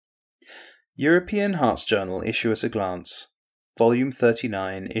European Hearts Journal Issue at a Glance, Volume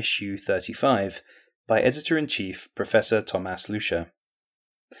 39, Issue 35, by Editor-in-Chief Professor Thomas Lüscher.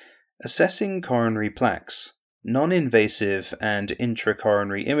 Assessing Coronary Plaques, Non-Invasive and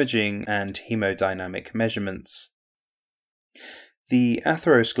Intracoronary Imaging and Haemodynamic Measurements. The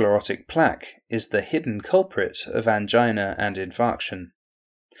atherosclerotic plaque is the hidden culprit of angina and infarction.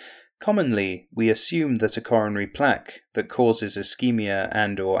 Commonly, we assume that a coronary plaque that causes ischemia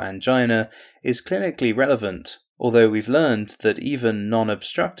and/or angina is clinically relevant, although we've learned that even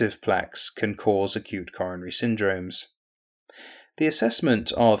non-obstructive plaques can cause acute coronary syndromes. The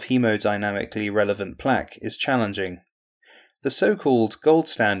assessment of hemodynamically relevant plaque is challenging. The so-called gold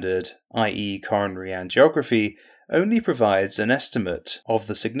standard, i.e. coronary angiography, only provides an estimate of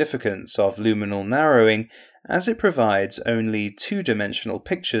the significance of luminal narrowing, as it provides only two-dimensional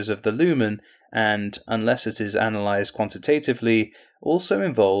pictures of the lumen and, unless it is analysed quantitatively, also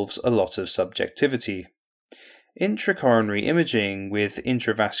involves a lot of subjectivity. Intracoronary imaging with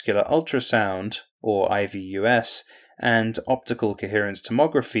intravascular ultrasound, or IVUS, and optical coherence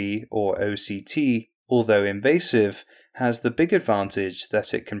tomography, or OCT, although invasive, has the big advantage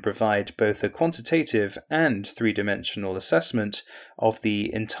that it can provide both a quantitative and three-dimensional assessment of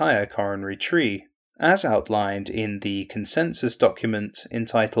the entire coronary tree, as outlined in the consensus document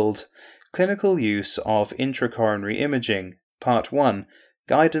entitled Clinical Use of Intracoronary Imaging, Part 1,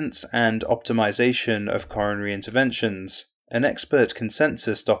 Guidance and Optimization of Coronary Interventions, an expert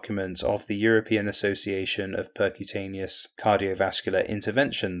consensus document of the European Association of Percutaneous Cardiovascular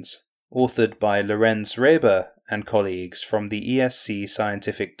Interventions, authored by Lorenz Reber and colleagues from the ESC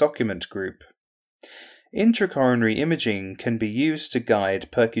Scientific Document Group. Intracoronary imaging can be used to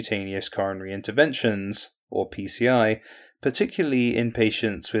guide percutaneous coronary interventions, or PCI, particularly in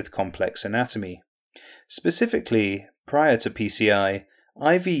patients with complex anatomy. Specifically, prior to PCI,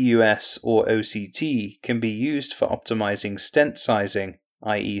 IVUS or OCT can be used for optimizing stent sizing,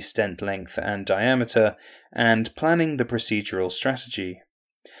 i.e. stent length and diameter, and planning the procedural strategy.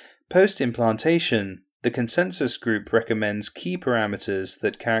 Post-implantation, the consensus group recommends key parameters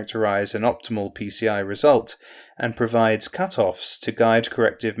that characterize an optimal PCI result and provides cutoffs to guide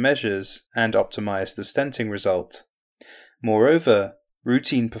corrective measures and optimize the stenting result. Moreover,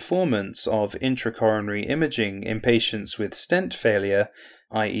 routine performance of intracoronary imaging in patients with stent failure,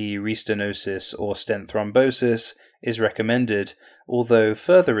 i.e. restenosis or stent thrombosis, is recommended, although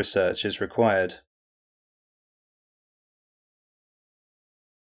further research is required.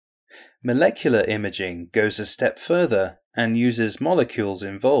 Molecular imaging goes a step further and uses molecules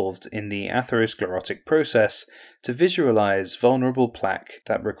involved in the atherosclerotic process to visualize vulnerable plaque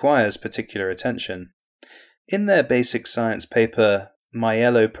that requires particular attention. In their basic science paper,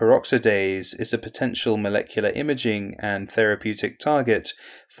 Myeloperoxidase is a potential molecular imaging and therapeutic target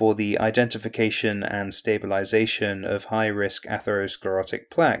for the identification and stabilization of high-risk atherosclerotic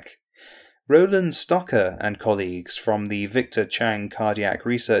plaque. Roland Stocker and colleagues from the Victor Chang Cardiac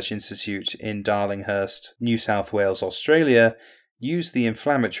Research Institute in Darlinghurst, New South Wales, Australia, use the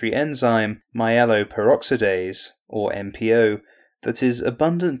inflammatory enzyme myeloperoxidase, or MPO, that is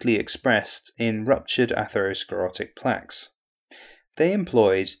abundantly expressed in ruptured atherosclerotic plaques. They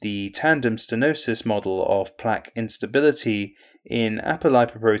employed the tandem stenosis model of plaque instability in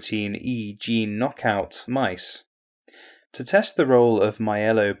apolipoprotein E gene knockout mice. To test the role of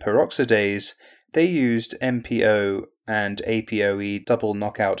myeloperoxidase, they used MPO and APOE double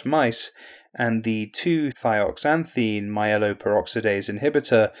knockout mice and the 2-thioxanthine myeloperoxidase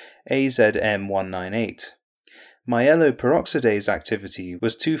inhibitor AZM198. Myeloperoxidase activity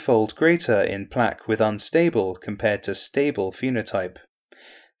was twofold greater in plaque with unstable compared to stable phenotype.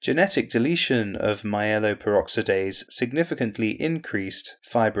 Genetic deletion of myeloperoxidase significantly increased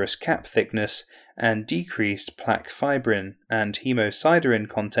fibrous cap thickness and decreased plaque fibrin and hemosiderin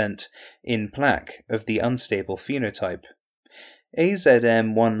content in plaque of the unstable phenotype.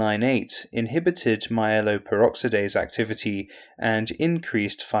 AZM198 inhibited myeloperoxidase activity and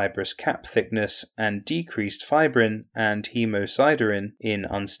increased fibrous cap thickness and decreased fibrin and hemosiderin in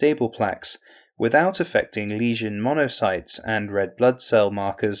unstable plaques, without affecting lesion monocytes and red blood cell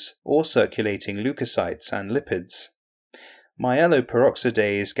markers or circulating leukocytes and lipids.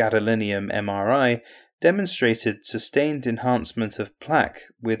 Myeloperoxidase gadolinium MRI demonstrated sustained enhancement of plaque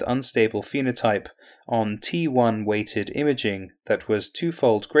with unstable phenotype on T1-weighted imaging that was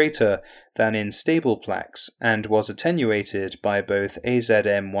twofold greater than in stable plaques and was attenuated by both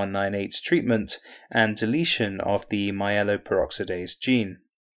AZM198 treatment and deletion of the myeloperoxidase gene.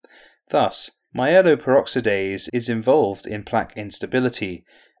 Thus, myeloperoxidase is involved in plaque instability,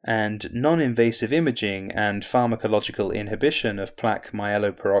 and non-invasive imaging and pharmacological inhibition of plaque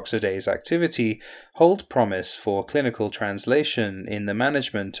myeloperoxidase activity hold promise for clinical translation in the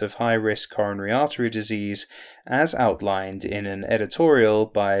management of high-risk coronary artery disease, as outlined in an editorial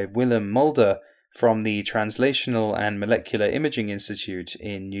by Willem Mulder from the Translational and Molecular Imaging Institute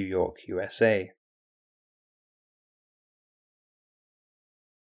in New York, USA.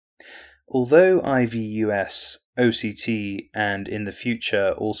 Although IVUS, OCT, and in the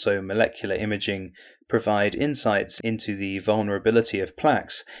future also molecular imaging provide insights into the vulnerability of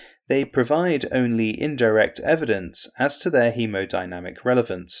plaques, they provide only indirect evidence as to their haemodynamic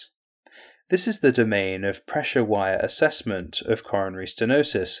relevance. This is the domain of pressure wire assessment of coronary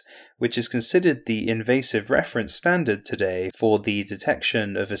stenosis, which is considered the invasive reference standard today for the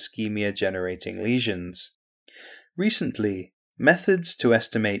detection of ischemia-generating lesions. Recently, methods to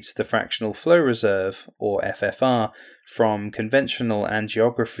estimate the fractional flow reserve, or FFR, from conventional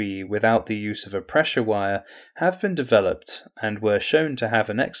angiography without the use of a pressure wire have been developed and were shown to have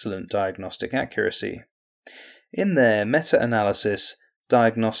an excellent diagnostic accuracy. In their meta-analysis,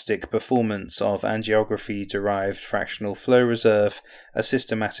 Diagnostic Performance of Angiography-Derived Fractional Flow Reserve, a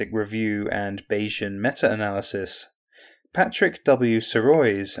Systematic Review and Bayesian Meta-Analysis, Patrick W.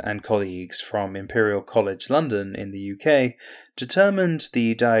 Sirois and colleagues from Imperial College London in the UK determined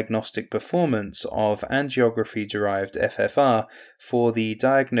the diagnostic performance of angiography-derived FFR for the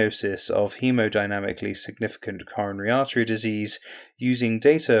diagnosis of hemodynamically significant coronary artery disease using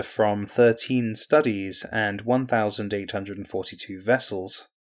data from 13 studies and 1,842 vessels.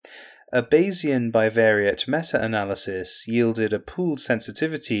 A Bayesian bivariate meta-analysis yielded a pooled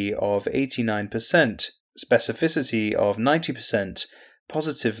sensitivity of 89%, specificity of 90%,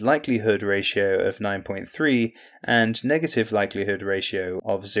 positive likelihood ratio of 9.3, and negative likelihood ratio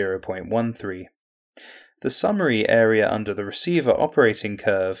of 0.13. The summary area under the receiver operating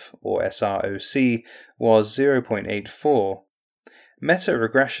curve, or SROC, was 0.84.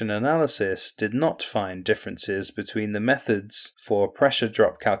 Meta-regression analysis did not find differences between the methods for pressure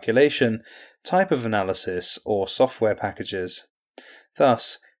drop calculation, type of analysis, or software packages.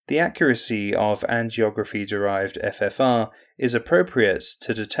 Thus, the accuracy of angiography-derived FFR is appropriate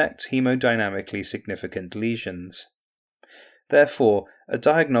to detect hemodynamically significant lesions. Therefore, a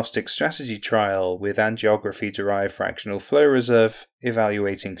diagnostic strategy trial with angiography-derived fractional flow reserve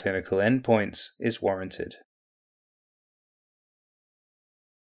evaluating clinical endpoints is warranted.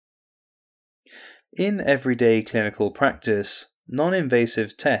 In everyday clinical practice,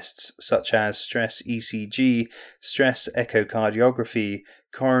 non-invasive tests such as stress ECG, stress echocardiography,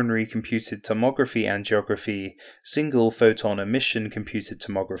 coronary computed tomography angiography, single photon emission computed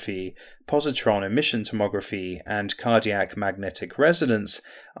tomography, positron emission tomography, and cardiac magnetic resonance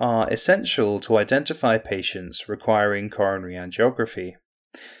are essential to identify patients requiring coronary angiography.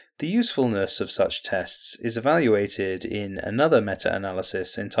 The usefulness of such tests is evaluated in another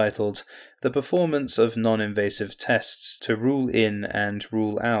meta-analysis entitled The Performance of Non-Invasive Tests to Rule In and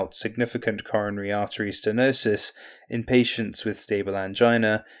Rule Out Significant Coronary Artery Stenosis in Patients with Stable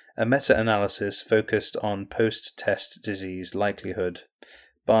Angina, a meta-analysis focused on post-test disease likelihood,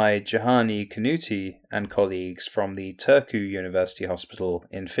 by Juhani Kanuti and colleagues from the Turku University Hospital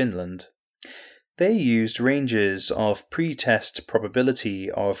in Finland. They used ranges of pre-test probability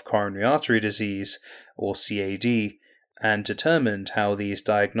of coronary artery disease, or CAD, and determined how these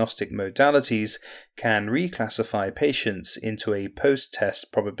diagnostic modalities can reclassify patients into a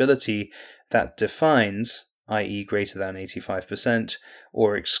post-test probability that defines, i.e. greater than 85%,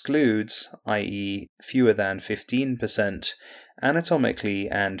 or excludes, i.e. fewer than 15%, anatomically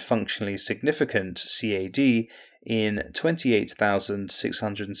and functionally significant CAD in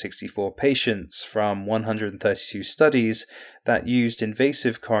 28,664 patients from 132 studies that used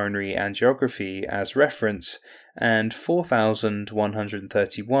invasive coronary angiography as reference, and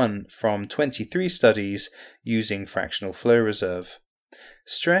 4,131 from 23 studies using fractional flow reserve.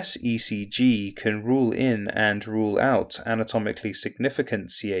 Stress ECG can rule in and rule out anatomically significant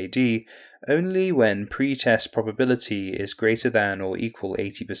CAD only when pre-test probability is greater than or equal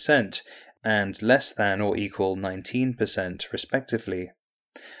 80%, and less than or equal 19% respectively.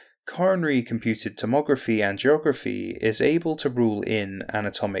 Coronary computed tomography angiography is able to rule in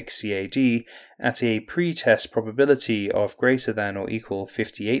anatomic CAD at a pre-test probability of greater than or equal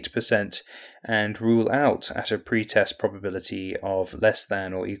 58% and rule out at a pre-test probability of less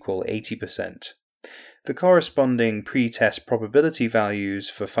than or equal 80%. The corresponding pre-test probability values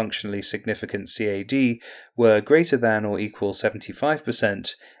for functionally significant CAD were greater than or equal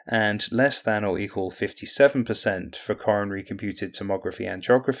 75% and less than or equal 57% for coronary computed tomography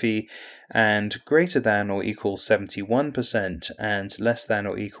angiography, and greater than or equal 71% and less than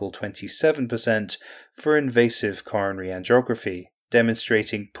or equal 27% for invasive coronary angiography,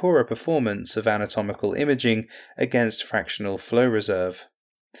 demonstrating poorer performance of anatomical imaging against fractional flow reserve.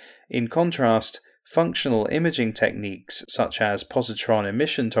 In contrast, functional imaging techniques such as positron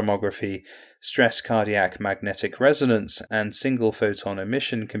emission tomography, stress cardiac magnetic resonance, and single photon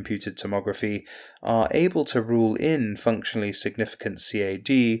emission computed tomography are able to rule in functionally significant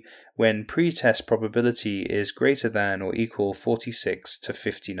CAD when pre-test probability is greater than or equal 46 to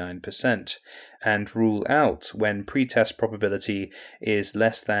 59%, and rule out when pre-test probability is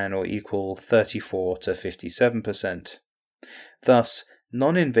less than or equal 34 to 57%. Thus,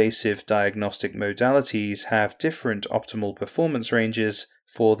 non-invasive diagnostic modalities have different optimal performance ranges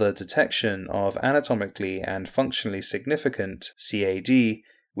for the detection of anatomically and functionally significant CAD,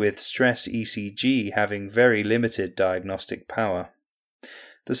 with stress ECG having very limited diagnostic power.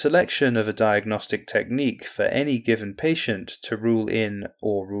 The selection of a diagnostic technique for any given patient to rule in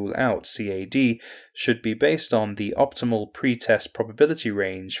or rule out CAD should be based on the optimal pre-test probability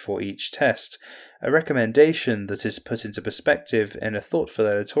range for each test, a recommendation that is put into perspective in a thoughtful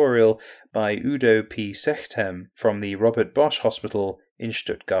editorial by Udo P. Sechtem from the Robert Bosch Hospital in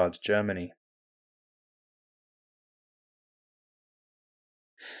Stuttgart, Germany.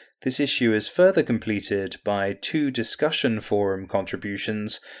 This issue is further completed by 2 discussion forum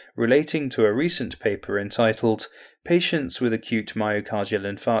contributions relating to a recent paper entitled Patients with Acute Myocardial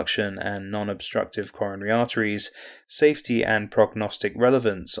Infarction and Non-Obstructive Coronary Arteries, Safety and Prognostic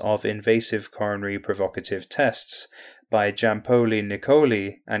Relevance of Invasive Coronary Provocative Tests by Giampoli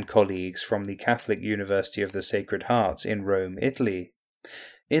Nicoli and colleagues from the Catholic University of the Sacred Heart in Rome, Italy.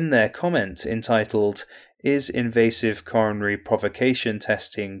 In their comment entitled Is Invasive Coronary Provocation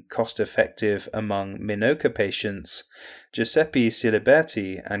Testing Cost-Effective Among Minoca Patients?, Giuseppe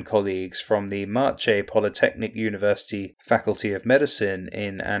Ciliberti and colleagues from the Marche Polytechnic University Faculty of Medicine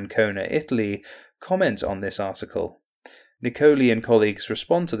in Ancona, Italy, comment on this article. Nicoli and colleagues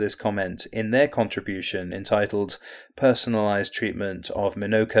respond to this comment in their contribution entitled Personalized Treatment of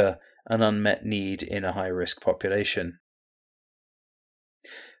Minoca, an Unmet Need in a High-Risk Population.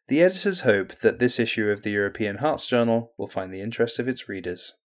 The editors hope that this issue of the European Hearts Journal will find the interest of its readers.